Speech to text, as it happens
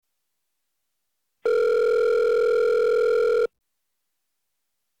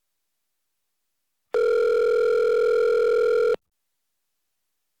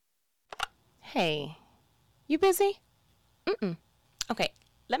busy? Mm-mm. Okay,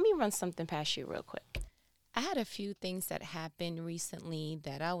 let me run something past you real quick. I had a few things that happened recently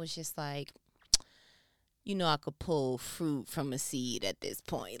that I was just like, I could pull fruit from a seed at this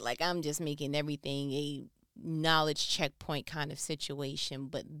point. Like, I'm just making everything a knowledge checkpoint kind of situation.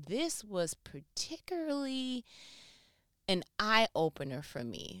 But this was particularly an eye opener for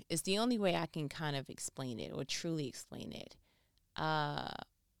me. It's the only way I can kind of explain it or truly explain it. Uh,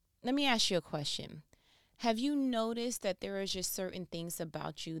 Let me ask you a question. Have you noticed that there are just certain things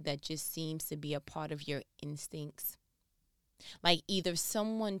about you that just seems to be a part of your instincts? Like either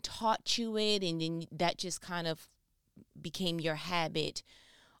someone taught you it and then that just kind of became your habit,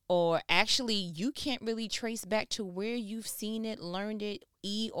 or actually you can't really trace back to where you've seen it, learned it,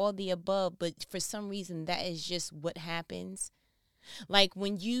 all the above, but for some reason that is just what happens. Like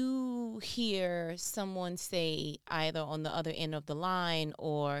when you hear someone say, either on the other end of the line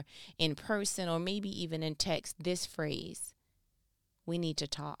or in person or maybe even in text, this phrase, we need to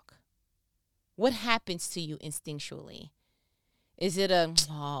talk. What happens to you instinctually? Is it a,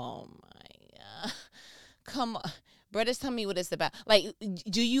 oh my God, come on. Brothers, tell me what it's about. Like,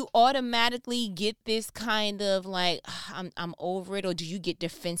 do you automatically get this kind of like, I'm over it, or do you get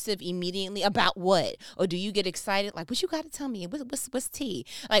defensive immediately about what? Or do you get excited like, what you got to tell me? What's tea?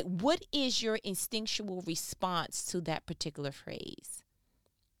 Like, what is your instinctual response to that particular phrase?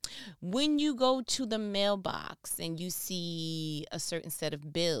 When you go to the mailbox and you see a certain set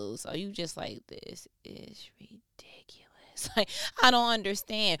of bills, are you just like, this is ridiculous? Like, I don't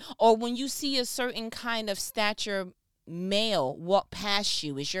understand. Or when you see a certain kind of stature male walk past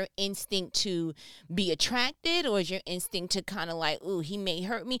you, is your instinct to be attracted, or is your instinct to kind of like, ooh, he may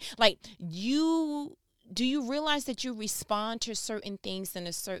hurt me? Like, do you realize that you respond to certain things in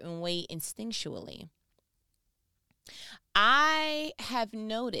a certain way instinctually? I have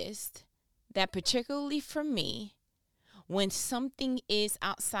noticed that, particularly for me, when something is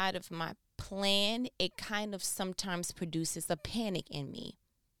outside of my plan, it kind of sometimes produces a panic in me.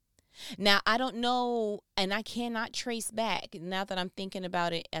 Now, I don't know, and I cannot trace back, now that I'm thinking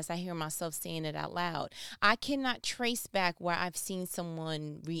about it as I hear myself saying it out loud, I cannot trace back where I've seen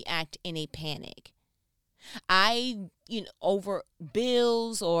someone react in a panic. Over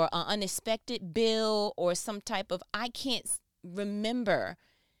bills or an unexpected bill or some type of, I can't remember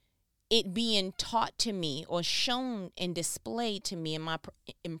it being taught to me or shown and displayed to me in my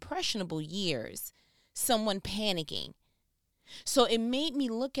impressionable years, someone panicking. So it made me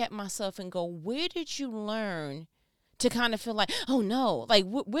look at myself and go, where did you learn to kind of feel like, oh no, like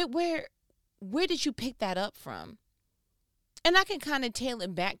where did you pick that up from? And I can kind of tail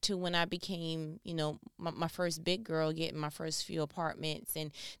it back to when I became, my first big girl, getting my first few apartments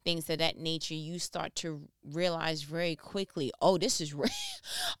and things of that nature. You start to realize very quickly, oh, this is real.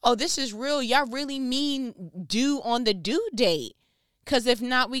 Oh, this is real. Y'all really mean due on the due date. Because if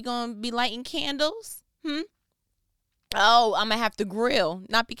not, we going to be lighting candles. Oh, I'm going to have to grill.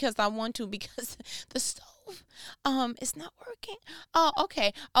 Not because I want to, because the stove it's not working. Oh,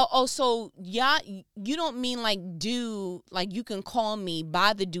 okay. So yeah, you don't mean like like you can call me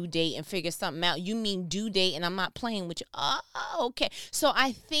by the due date and figure something out. You mean due date and I'm not playing with you. Oh, okay. So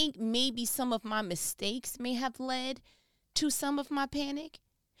I think maybe some of my mistakes may have led to some of my panic.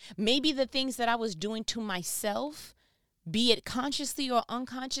 Maybe the things that I was doing to myself, be it consciously or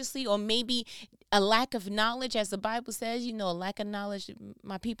unconsciously, or maybe a lack of knowledge, as the Bible says, a lack of knowledge,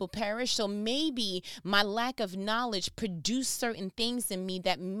 my people perish. So maybe my lack of knowledge produced certain things in me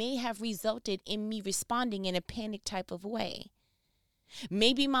that may have resulted in me responding in a panic type of way.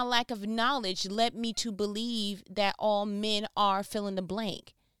 Maybe my lack of knowledge led me to believe that all men are fill in the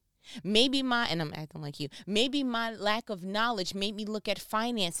blank. And I'm acting like you, maybe my lack of knowledge made me look at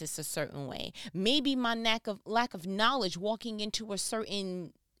finances a certain way. Maybe my lack of knowledge walking into a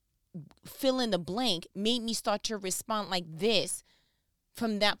certain fill in the blank made me start to respond like this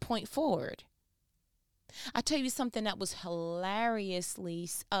from that point forward. I'll tell you something that was hilariously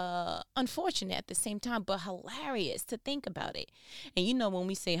unfortunate at the same time, but hilarious to think about it. And when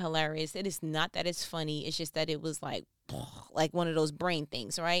we say hilarious, it is not that it's funny. It's just that it was like one of those brain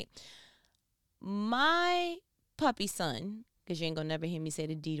things, right? My puppy son, because you ain't gonna never hear me say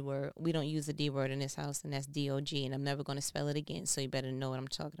the D word. We don't use the D word in this house, and that's D-O-G, and I'm never gonna spell it again, so you better know what I'm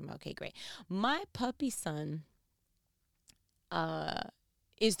talking about. Okay, great. My puppy son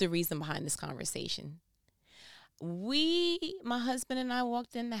is the reason behind this conversation. My husband and I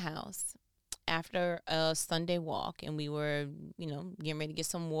walked in the house after a Sunday walk, and we were, getting ready to get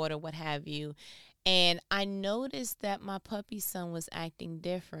some water, what have you. And I noticed that my puppy son was acting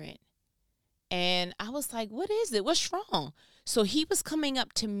different. And I was like, what is it? What's wrong? So he was coming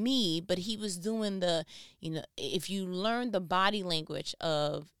up to me, but he was doing if you learn the body language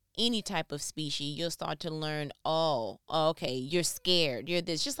of any type of species, you'll start to learn, okay, you're scared. You're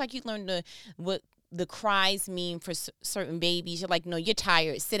this. Just like you learn what the cries mean for certain babies. You're like, no, you're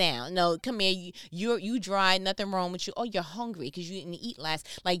tired. Sit down. No, come here. You dry. Nothing wrong with you. Oh, you're hungry because you didn't eat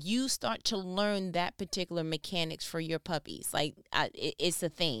last. Like, you start to learn that particular mechanics for your puppies. Like, it's a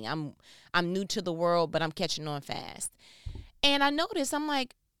thing. I'm new to the world, but I'm catching on fast. And I noticed, I'm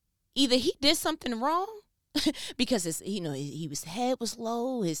like, either he did something wrong because his head was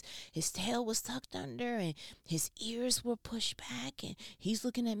low, his tail was tucked under, and his ears were pushed back, and he's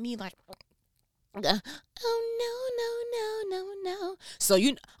looking at me like, oh no. So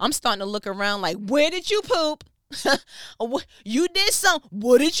I'm starting to look around like, where did you poop? You did something.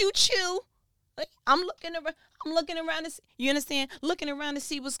 What did you chew? I'm looking around to see, you understand? Looking around to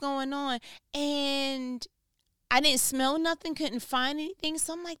see what's going on, and I didn't smell nothing, couldn't find anything.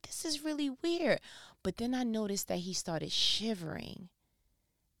 So I'm like, this is really weird. But then I noticed that he started shivering.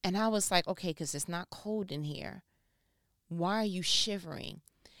 And I was like, okay, because it's not cold in here. Why are you shivering?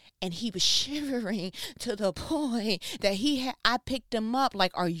 And he was shivering to the point that I picked him up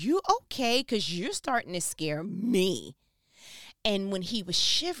like, are you okay? Because you're starting to scare me. And when he was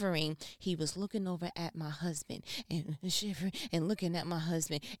shivering, he was looking over at my husband and shivering and looking at my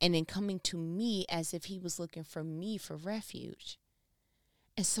husband and then coming to me as if he was looking for me for refuge.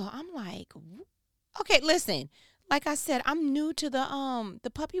 And so I'm like, okay, listen, like I said, I'm new to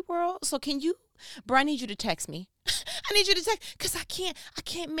the puppy world. So bro, I need you to text me. I need you to text, because I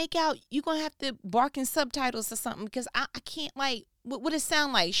can't make out. You're going to have to bark in subtitles or something, because I can't, like, what it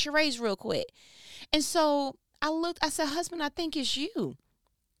sound like? Charades real quick. And so I said, husband, I think it's you.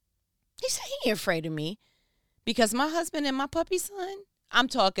 He said, he ain't afraid of me. Because my husband and my puppy son, I'm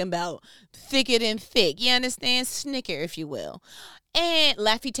talking about thicker than thick. You understand? Snicker, if you will. And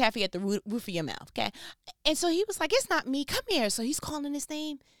Laffy Taffy at the roof of your mouth, okay? And so he was like, it's not me. Come here. So he's calling his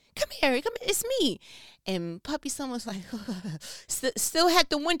name. Come here. It's me. And puppy son was like, still had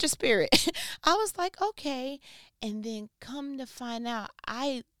the winter spirit. I was like, okay. And then come to find out,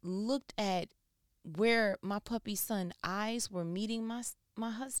 I looked at where my puppy son eyes were meeting my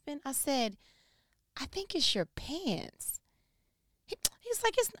husband. I said, I think it's your pants. He's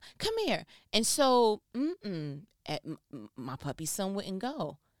like, come here. And so my puppy son wouldn't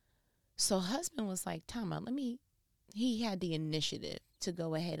go. So husband was like, time out, he had the initiative to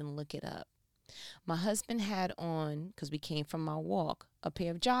go ahead and look it up. My husband had on, because we came from our walk, a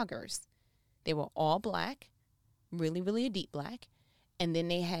pair of joggers. They were all black, really, really a deep black. And then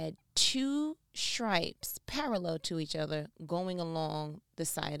they had two stripes parallel to each other going along the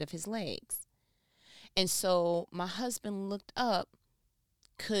side of his legs. And so my husband looked up,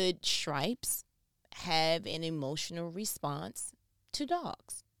 could stripes have an emotional response to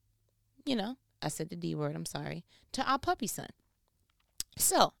dogs? I said the D word, I'm sorry, to our puppy son.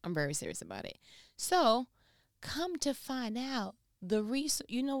 So I'm very serious about it. So come to find out, the research,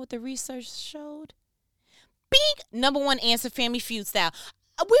 you know what the research showed? Bing! Number one answer, Family Feud style.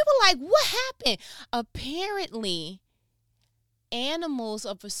 We were like, what happened? Apparently, animals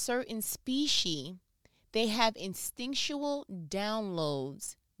of a certain species, they have instinctual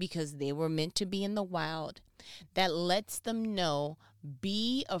downloads because they were meant to be in the wild that lets them know,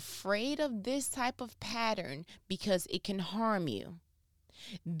 be afraid of this type of pattern because it can harm you.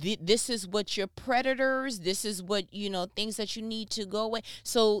 This is what your predators, this is what, things that you need to go away.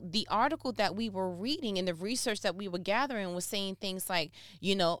 So the article that we were reading and the research that we were gathering was saying things like,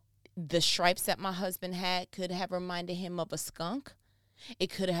 the stripes that my husband had could have reminded him of a skunk.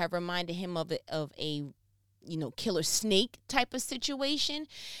 It could have reminded him of a killer snake type of situation.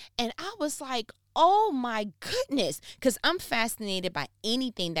 And I was like, oh my goodness, because I'm fascinated by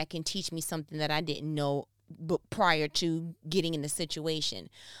anything that can teach me something that I didn't know prior to getting in the situation.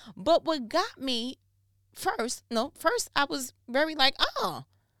 But what got me first I was very like, oh,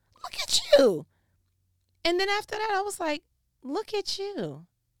 look at you. And then after that, I was like, look at you.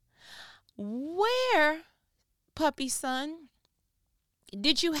 Where, puppy son,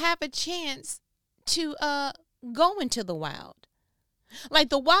 did you have a chance to go into the wild? Like,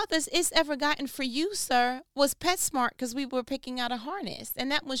 the wildest it's ever gotten for you, sir, was PetSmart, because we were picking out a harness.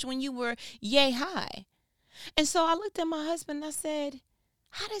 And that was when you were yay high. And so I looked at my husband and I said,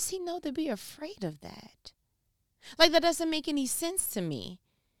 how does he know to be afraid of that? Like, that doesn't make any sense to me.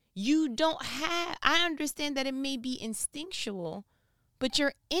 I understand that it may be instinctual, but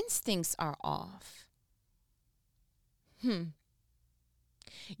your instincts are off.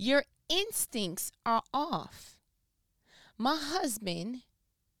 Your instincts are off. My husband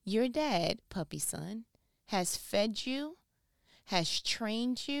Your dad, puppy son, has fed you, has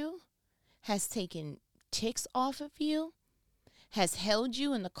trained you, has taken ticks off of you, has held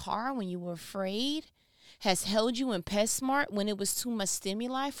you in the car when you were afraid, has held you in PetSmart when it was too much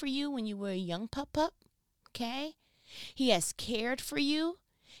stimuli for you when you were a young pup, okay? He has cared for you.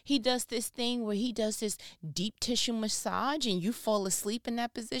 He does this thing where he does this deep tissue massage and you fall asleep in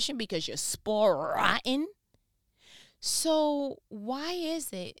that position because you're spoiled rotten. So why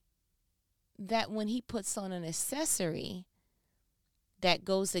is it that when he puts on an accessory that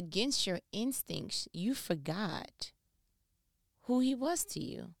goes against your instincts, you forgot who he was to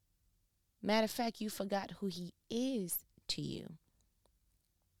you? Matter of fact, you forgot who he is to you.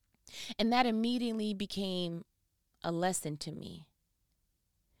 And that immediately became a lesson to me.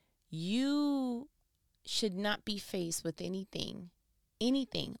 You should not be faced with anything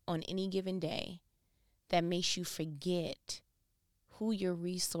on any given day that makes you forget who your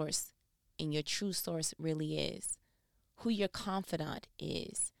resource and your true source really is, who your confidant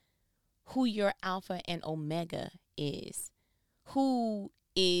is, who your alpha and omega is, who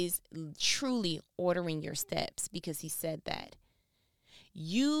is truly ordering your steps, because he said that.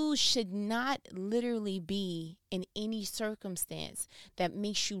 You should not literally be in any circumstance that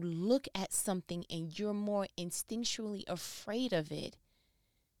makes you look at something and you're more instinctually afraid of it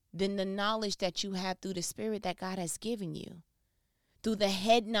than the knowledge that you have through the Spirit that God has given you. Through the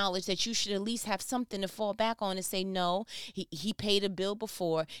head knowledge that you should at least have something to fall back on and say, no, he paid a bill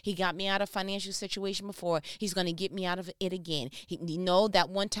before. He got me out of a financial situation before. He's going to get me out of it again. That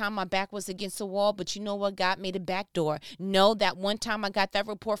one time my back was against the wall, but you know what? God made a back door. No, that one time I got that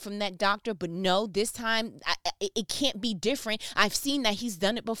report from that doctor, but no, this time it can't be different. I've seen that he's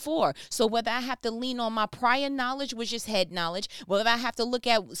done it before. So whether I have to lean on my prior knowledge, which is head knowledge, whether I have to look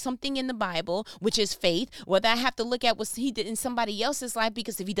at something in the Bible, which is faith, whether I have to look at what he did in somebody else's life,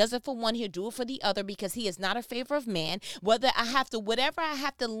 because if he does it for one, he'll do it for the other, because he is not a favor of man. Whatever I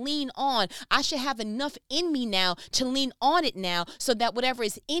have to lean on, I should have enough in me now to lean on it now, so that whatever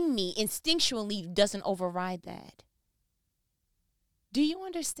is in me instinctually doesn't override that. Do you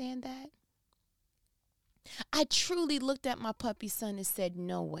understand that? I truly looked at my puppy son and said,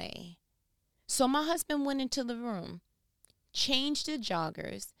 no way. So my husband went into the room, changed the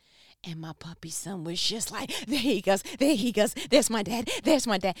joggers, and my puppy son was just like, there he goes, there's my dad,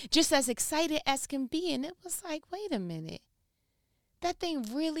 just as excited as can be. And it was like, wait a minute, that thing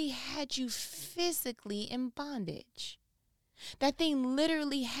really had you physically in bondage. That thing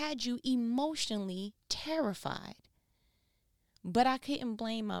literally had you emotionally terrified. But I couldn't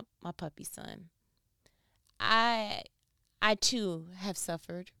blame my puppy son. I too have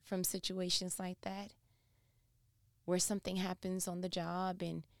suffered from situations like that, where something happens on the job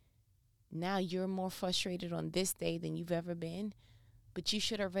and now you're more frustrated on this day than you've ever been, but you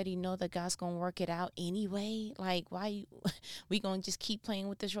should already know that God's going to work it out anyway. Like, why we going to just keep playing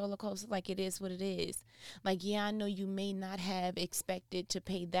with this roller coaster like it is what it is? Like, yeah, I know you may not have expected to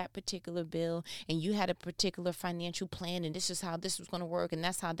pay that particular bill and you had a particular financial plan and this is how this was going to work and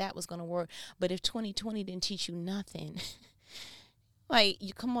that's how that was going to work. But if 2020 didn't teach you nothing, like,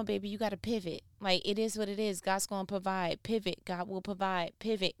 you come on, baby, you got to pivot. Like, it is what it is. God's going to provide. Pivot, God will provide.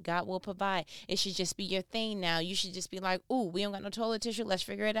 Pivot, God will provide. It should just be your thing now. You should just be like, ooh, we don't got no toilet tissue. Let's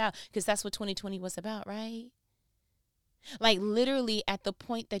figure it out. Because that's what 2020 was about, right? Like, literally at the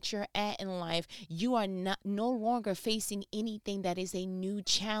point that you're at in life, you are no longer facing anything that is a new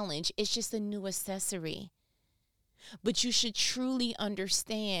challenge. It's just a new accessory. But you should truly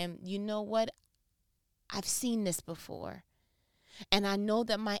understand, you know what? I've seen this before. And I know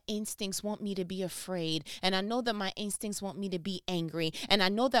that my instincts want me to be afraid. And I know that my instincts want me to be angry. And I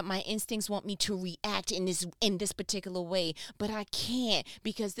know that my instincts want me to react in this particular way. But I can't,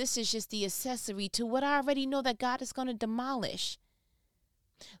 because this is just the accessory to what I already know that God is going to demolish.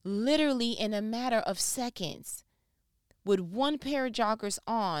 Literally in a matter of seconds. With one pair of joggers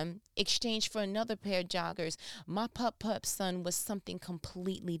on, exchanged for another pair of joggers, my pup son was something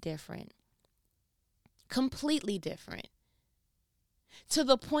completely different. Completely different. To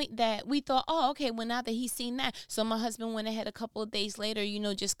the point that we thought, oh, okay, well, now that he's seen that. So my husband went ahead a couple of days later,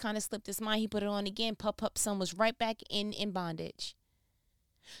 just kind of slipped his mind. He put it on again. Pup son was right back in bondage.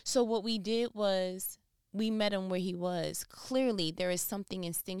 So what we did was we met him where he was. Clearly, there is something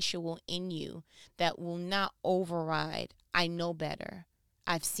instinctual in you that will not override. I know better.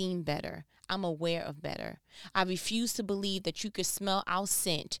 I've seen better. I'm aware of better. I refuse to believe that you could smell our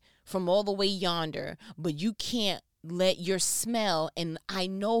scent from all the way yonder, but you can't let your smell and I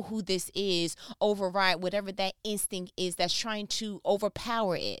know who this is override whatever that instinct is that's trying to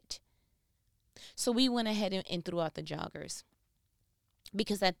overpower it. So we went ahead and threw out the joggers.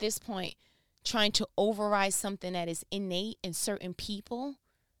 Because at this point, trying to override something that is innate in certain people,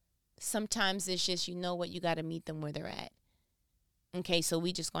 sometimes it's just, you know what, you got to meet them where they're at. Okay, so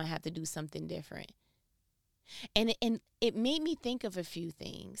we just going to have to do something different. And it made me think of a few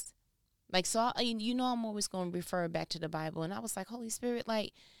things. Like, so, I'm always going to refer back to the Bible. And I was like, Holy Spirit,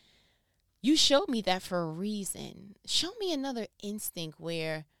 like, you showed me that for a reason. Show me another instinct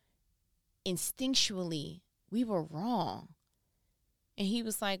where instinctually we were wrong. And he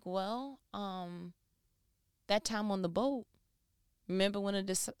was like, well, that time on the boat, remember when the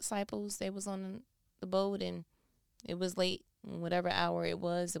disciples, they was on the boat and it was late, whatever hour it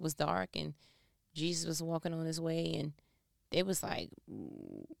was dark, and Jesus was walking on his way, and they was like,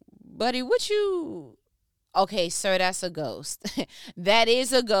 buddy, what you... Okay, sir, that's a ghost. That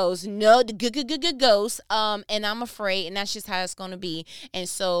is a ghost. No, the good ghost. And I'm afraid, and that's just how it's gonna be. And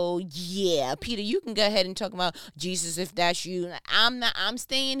so, yeah, Peter, you can go ahead and talk about Jesus if that's you. I'm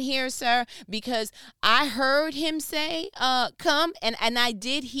staying here, sir, because I heard him say, come, and I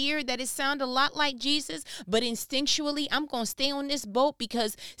did hear that it sounded a lot like Jesus, but instinctually, I'm gonna stay on this boat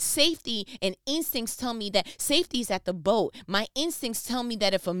because safety and instincts tell me that safety is at the boat. My instincts tell me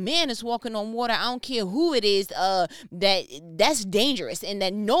that if a man is walking on water, I don't care who it is, that's dangerous, and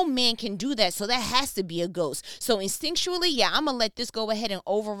that no man can do that, so that has to be a ghost. So instinctually, yeah, I'm gonna let this go ahead and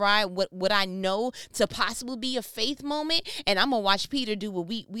override what I know to possibly be a faith moment, and I'm gonna watch Peter do what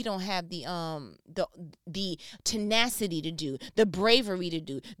we don't have the tenacity to do, the bravery to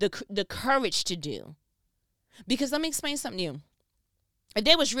do, the courage to do. Because let me explain something to you. If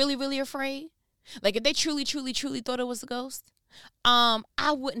they was really, really afraid, like if they truly, truly, truly thought it was a ghost,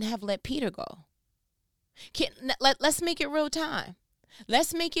 I wouldn't have let Peter go. Let's make it real time.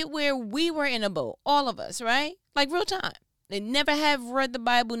 Let's make it where we were in a boat, all of us, right? Like real time. They never have read the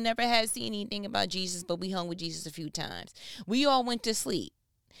Bible, never had seen anything about Jesus, but we hung with Jesus a few times. We all went to sleep.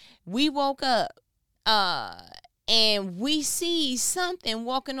 We woke up, and we see something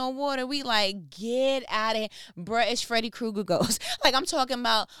walking on water. We like, get out of here. Bruh, it's Freddy Krueger ghost. Like, I'm talking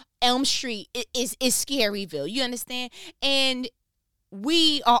about Elm Street. It's Scaryville. You understand? And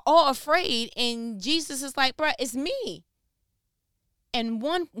we are all afraid, and Jesus is like, bruh, it's me. And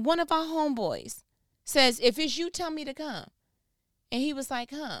one of our homeboys says, if it's you, tell me to come. And he was like,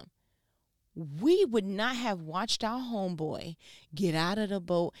 come. We would not have watched our homeboy get out of the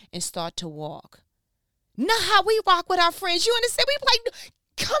boat and start to walk. Not how we rock with our friends. You understand? We like,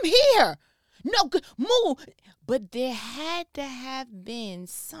 come here. No, move. But there had to have been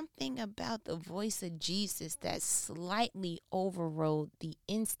something about the voice of Jesus that slightly overrode the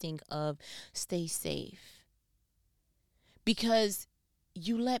instinct of stay safe. Because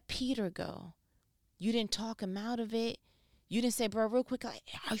you let Peter go. You didn't talk him out of it. You didn't say, bro, real quick, like,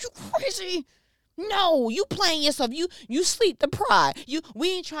 are you crazy? No, you playing yourself. You sleep deprived.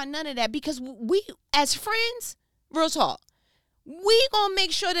 We ain't trying none of that, because we, as friends, real talk, we gonna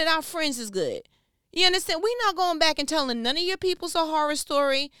make sure that our friends is good. You understand? We not going back and telling none of your people's a horror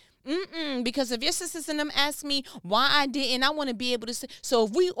story. Because if your sisters and them ask me why I didn't, I want to be able to sit. So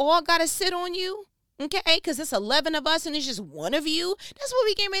if we all got to sit on you, okay, because it's 11 of us and it's just one of you, that's what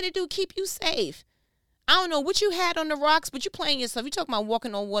we getting ready to do, keep you safe. I don't know what you had on the rocks, but you playing yourself. You talking about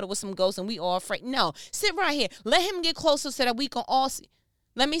walking on water with some ghosts and we all afraid. No, sit right here. Let him get closer so that we can all see.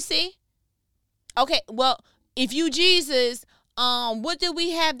 Let me see. Okay, well, if you Jesus, what did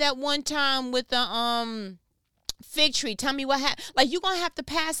we have that one time with the fig tree? Tell me what happened. Like, you're going to have to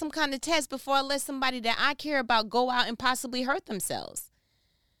pass some kind of test before I let somebody that I care about go out and possibly hurt themselves.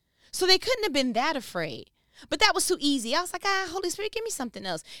 So they couldn't have been that afraid. But that was too easy. I was like, Holy Spirit, give me something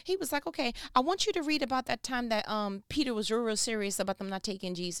else. He was like, okay, I want you to read about that time that Peter was real serious about them not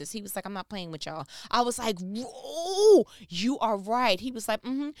taking Jesus. He was like, I'm not playing with y'all. I was like, whoa, you are right. He was like,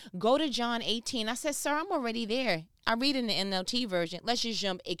 go to John 18. I said, sir, I'm already there. I read in the NLT version. Let's just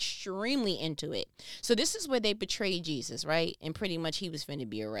jump extremely into it. So this is where they betrayed Jesus, right? And pretty much he was finna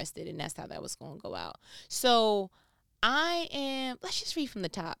be arrested, and that's how that was going to go out. So let's just read from the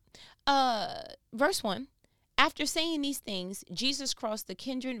top. Verse 1. After saying these things, Jesus crossed the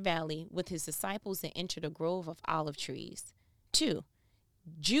Kidron Valley with his disciples and entered a grove of olive trees. 2.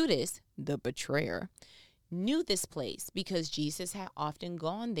 Judas, the betrayer, knew this place because Jesus had often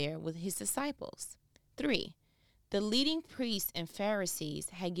gone there with his disciples. 3. The leading priests and Pharisees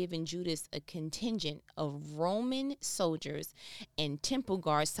had given Judas a contingent of Roman soldiers and temple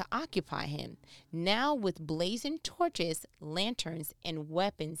guards to occupy him. Now, with blazing torches, lanterns, and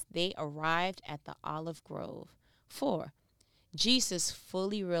weapons, they arrived at the olive grove. 4. Jesus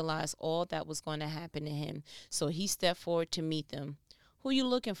fully realized all that was going to happen to him, so he stepped forward to meet them. Who you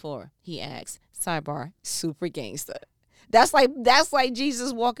looking for? He asked. Sidebar, super gangster. That's like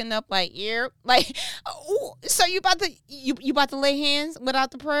Jesus walking up like, yeah, like, oh, so you about to lay hands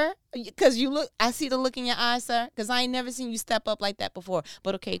without the prayer? Because I see the look in your eyes, sir. Because I ain't never seen you step up like that before.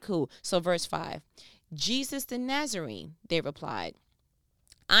 But okay, cool. So verse 5, Jesus the Nazarene, they replied,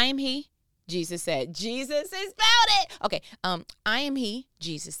 I am he. Jesus said, Jesus is about it. Okay, I am he,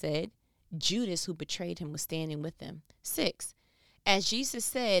 Jesus said. Judas, who betrayed him, was standing with them. 6, as Jesus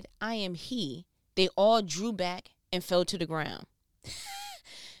said, I am he, they all drew back and fell to the ground.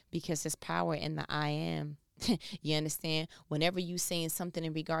 Because there's power in the I am. You understand? Whenever you saying something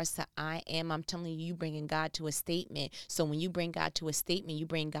in regards to I am, I'm telling you, you bringing God to a statement. So when you bring God to a statement, you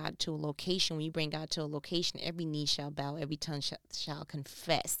bring God to a location. When you bring God to a location, every knee shall bow, every tongue shall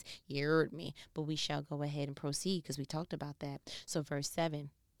confess. You heard me. But we shall go ahead and proceed because we talked about that. So verse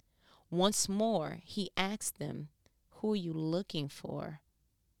 7, once more he asked them, who are you looking for?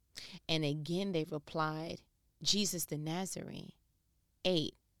 And again they replied, Jesus the Nazarene.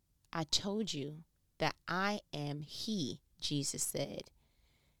 8, I told you that I am he, Jesus said.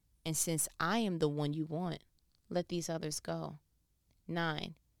 And since I am the one you want, let these others go.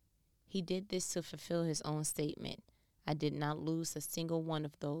 9, he did this to fulfill his own statement. I did not lose a single one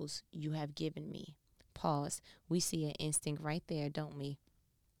of those you have given me. Pause. We see an instinct right there, don't we?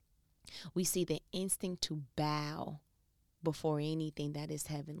 We see the instinct to bow before anything that is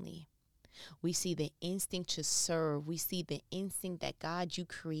heavenly. We see the instinct to serve. We see the instinct that God, you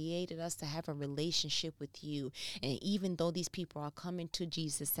created us to have a relationship with you. And even though these people are coming to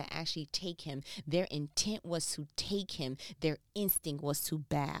Jesus to actually take him, their intent was to take him. Their instinct was to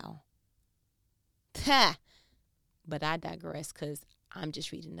bow. Ha! But I digress because I'm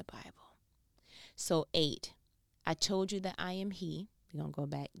just reading the Bible. So 8, I told you that I am he. We're going to go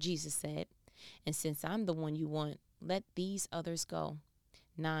back. Jesus said, and since I'm the one you want, let these others go.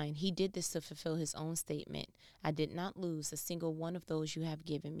 9, he did this to fulfill his own statement. I did not lose a single one of those you have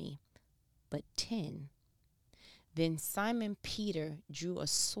given me. But 10, then Simon Peter drew a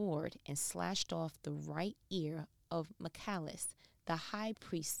sword and slashed off the right ear of Malchus, the high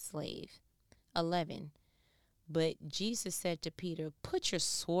priest's slave. 11, but Jesus said to Peter, put your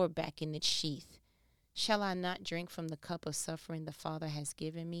sword back in its sheath. Shall I not drink from the cup of suffering the Father has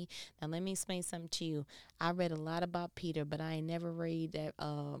given me? Now, let me explain something to you. I read a lot about Peter, but I ain't never read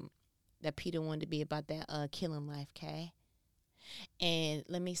that Peter wanted to be about that killing life, okay? And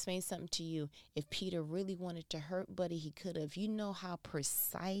let me explain something to you. If Peter really wanted to hurt Buddy, he could have. You know how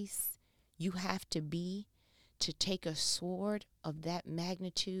precise you have to be to take a sword of that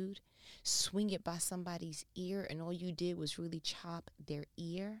magnitude, swing it by somebody's ear, and all you did was really chop their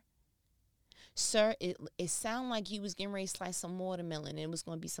ear? Sir, it sounded like you was getting ready to slice some watermelon and it was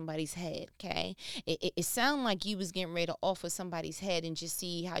going to be somebody's head, okay? It sounded like you was getting ready to offer somebody's head and just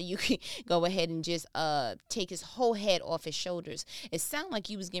see how you can go ahead and just take his whole head off his shoulders. It sounded like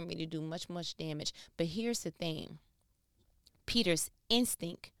you was getting ready to do much damage. But here's the thing. Peter's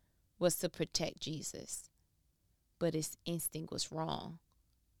instinct was to protect Jesus, but his instinct was wrong.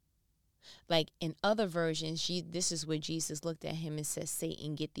 Like in other versions, this is where Jesus looked at him and said,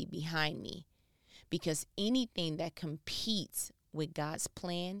 Satan, get thee behind me. Because anything that competes with God's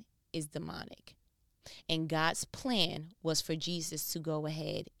plan is demonic. And God's plan was for Jesus to go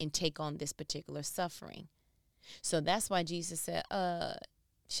ahead and take on this particular suffering. So that's why Jesus said,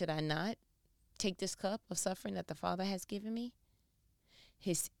 should I not take this cup of suffering that the Father has given me?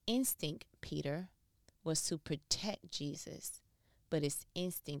 His instinct, Peter, was to protect Jesus, but his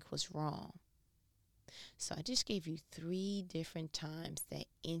instinct was wrong. So I just gave you 3 different times that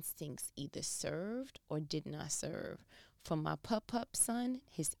instincts either served or did not serve. For my pup son,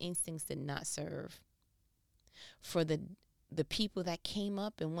 his instincts did not serve. For the people that came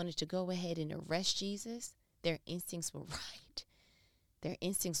up and wanted to go ahead and arrest Jesus, their instincts were right. Their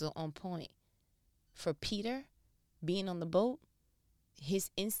instincts were on point. For Peter, being on the boat,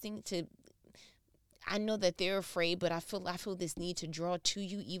 his instinct to, I know that they're afraid, but I feel this need to draw to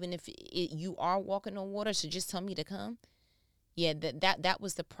you, even if you are walking on water. So just tell me to come. Yeah, that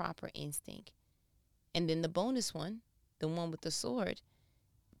was the proper instinct. And then the bonus one, the one with the sword,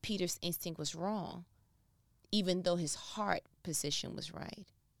 Peter's instinct was wrong, even though his heart position was right.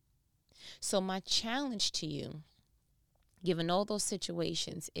 So my challenge to you, given all those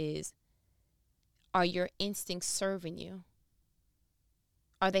situations, is: are your instincts serving you?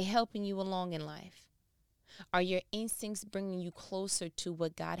 Are they helping you along in life? Are your instincts bringing you closer to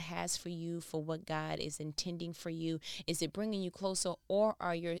what God has for you, for what God is intending for you? Is it bringing you closer, or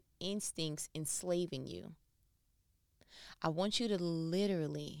are your instincts enslaving you? I want you to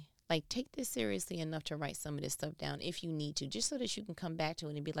literally, take this seriously enough to write some of this stuff down if you need to, just so that you can come back to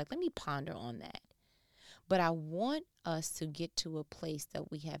it and be like, let me ponder on that. But I want us to get to a place that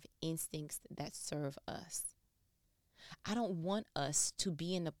we have instincts that serve us. I don't want us to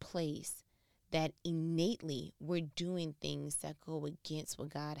be in a place that innately we're doing things that go against what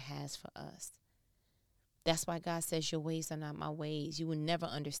God has for us. That's why God says your ways are not my ways. You will never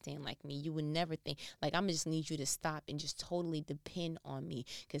understand like me. You will never think. Like, I'm just need you to stop and just totally depend on me.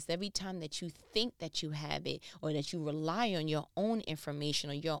 Because every time that you think that you have it, or that you rely on your own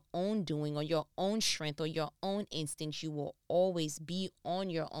information or your own doing or your own strength or your own instincts, you will always be on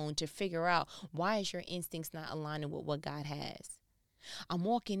your own to figure out, why is your instincts not aligning with what God has? I'm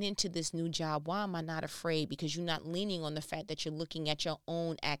walking into this new job. Why am I not afraid? Because you're not leaning on the fact that you're looking at your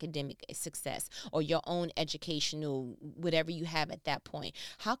own academic success or your own educational, whatever you have at that point.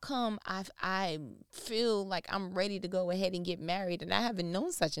 How come I feel like I'm ready to go ahead and get married and I haven't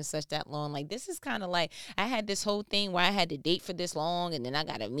known such and such that long? Like, this is kind of like, I had this whole thing where I had to date for this long and then I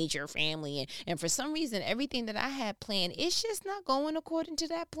got to meet your family. And for some reason, everything that I had planned, it's just not going according to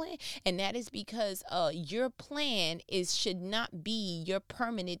that plan. And that is because your plan should not be your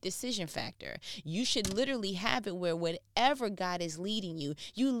permanent decision factor. You should literally have it where whatever God is leading you,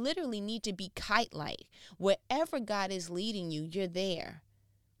 you literally need to be kite-like. Wherever God is leading you, you're there.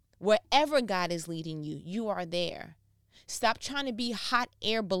 Wherever God is leading you, you are there. Stop trying to be hot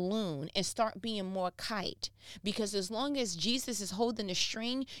air balloon and start being more kite. Because as long as Jesus is holding the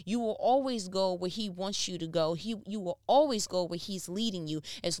string, you will always go where he wants you to go. You will always go where he's leading you,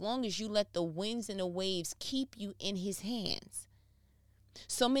 as long as you let the winds and the waves keep you in his hands.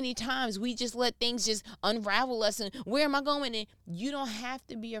 So many times we just let things just unravel us and where am I going? And you don't have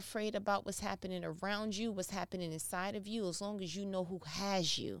to be afraid about what's happening around you, what's happening inside of you, as long as you know who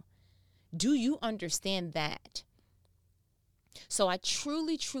has you. Do you understand that? So I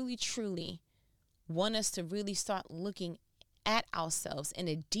truly, truly, truly want us to really start looking at ourselves in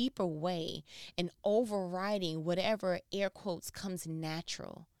a deeper way and overriding whatever, air quotes, comes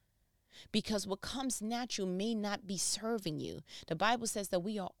natural. Because what comes natural may not be serving you. The Bible says that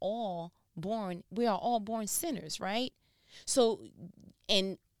we are all born sinners, right? So,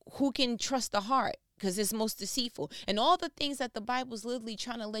 and who can trust the heart? Because it's most deceitful. And all the things that the Bible's literally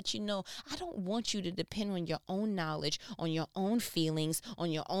trying to let you know. I don't want you to depend on your own knowledge, on your own feelings, on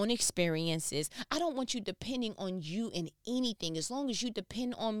your own experiences. I don't want you depending on you in anything. As long as you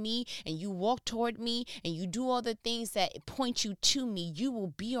depend on me and you walk toward me and you do all the things that point you to me, you will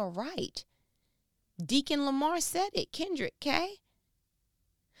be all right. Deacon Lamar said it, Kendrick, okay?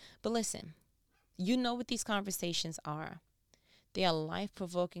 But listen, you know what these conversations are. They are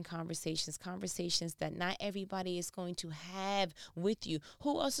life-provoking conversations that not everybody is going to have with you.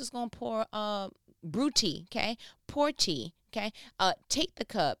 Who else is going to pour brew tea, okay? Pour tea, okay? Take the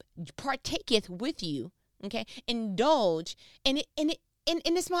cup, partaketh with you, okay? Indulge, and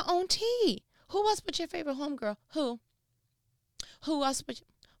it's my own tea. Who else but your favorite homegirl? Who else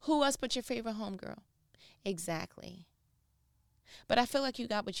but your favorite homegirl? Exactly. But I feel like you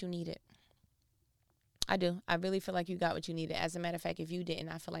got what you needed. I do. I really feel like you got what you needed. As a matter of fact, if you didn't,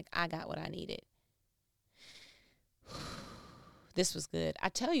 I feel like I got what I needed. This was good. I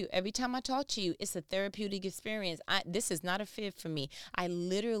tell you, every time I talk to you, it's a therapeutic experience. This is not a fib for me. I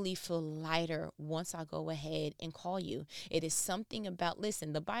literally feel lighter once I go ahead and call you. It is something about,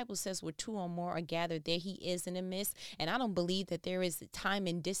 listen, the Bible says where two or more are gathered, there he is in the midst. And I don't believe that there is time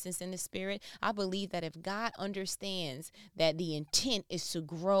and distance in the spirit. I believe that if God understands that the intent is to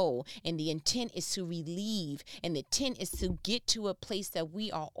grow and the intent is to relieve and the intent is to get to a place that we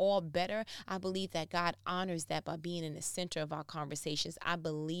are all better, I believe that God honors that by being in the center of our conversations. I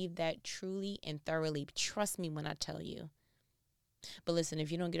believe that truly and thoroughly. Trust me when I tell you. But listen,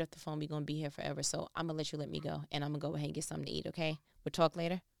 if you don't get off the phone, we're going to be here forever. So I'm going to let me go and I'm going to go ahead and get something to eat, okay? We'll talk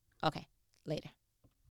later? Okay, later.